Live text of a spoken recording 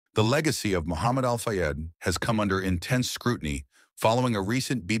The legacy of Mohammed Al-Fayed has come under intense scrutiny following a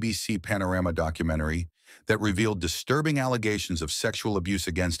recent BBC Panorama documentary that revealed disturbing allegations of sexual abuse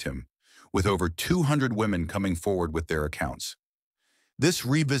against him, with over 200 women coming forward with their accounts. This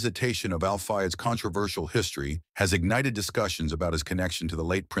revisitation of Al-Fayed's controversial history has ignited discussions about his connection to the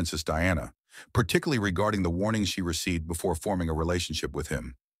late Princess Diana, particularly regarding the warnings she received before forming a relationship with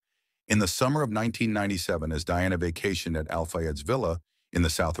him. In the summer of 1997, as Diana vacationed at Al-Fayed's villa in the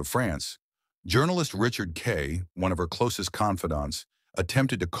south of France, journalist Richard Kay, one of her closest confidants,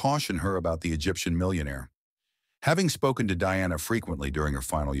 attempted to caution her about the Egyptian millionaire. Having spoken to Diana frequently during her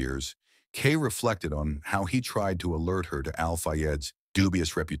final years, Kay reflected on how he tried to alert her to Al-Fayed's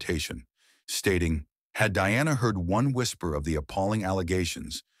dubious reputation, stating, "Had Diana heard one whisper of the appalling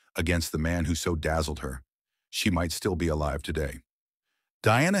allegations against the man who so dazzled her, she might still be alive today."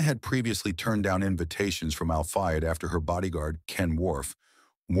 Diana had previously turned down invitations from Al-Fayed after her bodyguard, Ken Worf,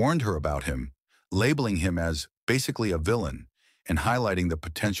 warned her about him, labeling him as basically a villain and highlighting the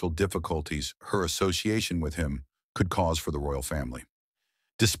potential difficulties her association with him could cause for the royal family.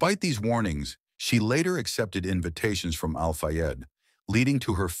 Despite these warnings, she later accepted invitations from Al-Fayed, leading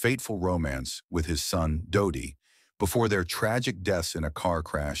to her fateful romance with his son, Dodi, before their tragic deaths in a car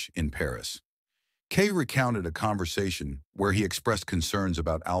crash in Paris. Kay recounted a conversation where he expressed concerns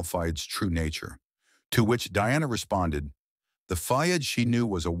about Al-Fayed's true nature, to which Diana responded, "The Fayed she knew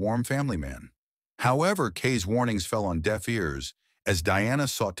was a warm family man." However, Kay's warnings fell on deaf ears as Diana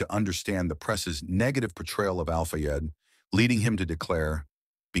sought to understand the press's negative portrayal of Al-Fayed, leading him to declare,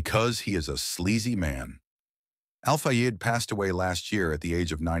 "Because he is a sleazy man." Al-Fayed passed away last year at the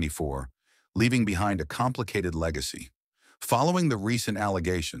age of 94, leaving behind a complicated legacy. Following the recent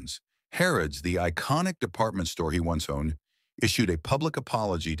allegations, Harrods, the iconic department store he once owned, issued a public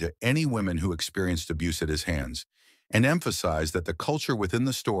apology to any women who experienced abuse at his hands and emphasized that the culture within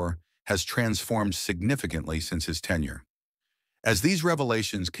the store has transformed significantly since his tenure. As these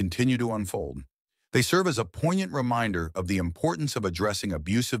revelations continue to unfold, they serve as a poignant reminder of the importance of addressing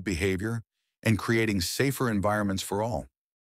abusive behavior and creating safer environments for all.